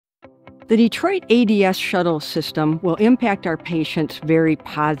The Detroit ADS shuttle system will impact our patients very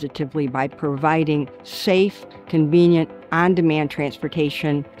positively by providing safe, convenient, on-demand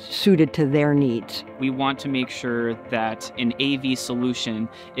transportation suited to their needs. We want to make sure that an AV solution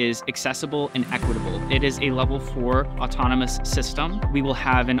is accessible and equitable. It is a level 4 autonomous system. We will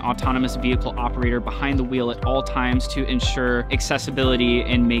have an autonomous vehicle operator behind the wheel at all times to ensure accessibility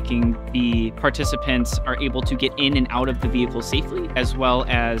and making the participants are able to get in and out of the vehicle safely, as well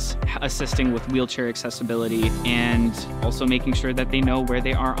as assisting with wheelchair accessibility and also making sure that they know where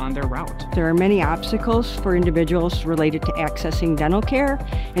they are on their route. There are many obstacles for individuals related to accessing dental care,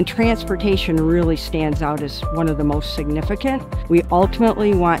 and transportation really stands out as one of the most significant. We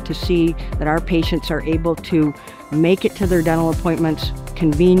ultimately want to see that our patients are able to make it to their dental appointments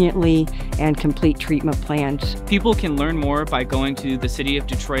conveniently and complete treatment plans. People can learn more by going to the City of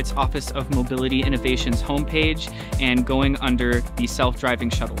Detroit's Office of Mobility Innovations homepage and going under the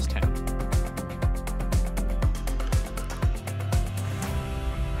Self-Driving Shuttles tab.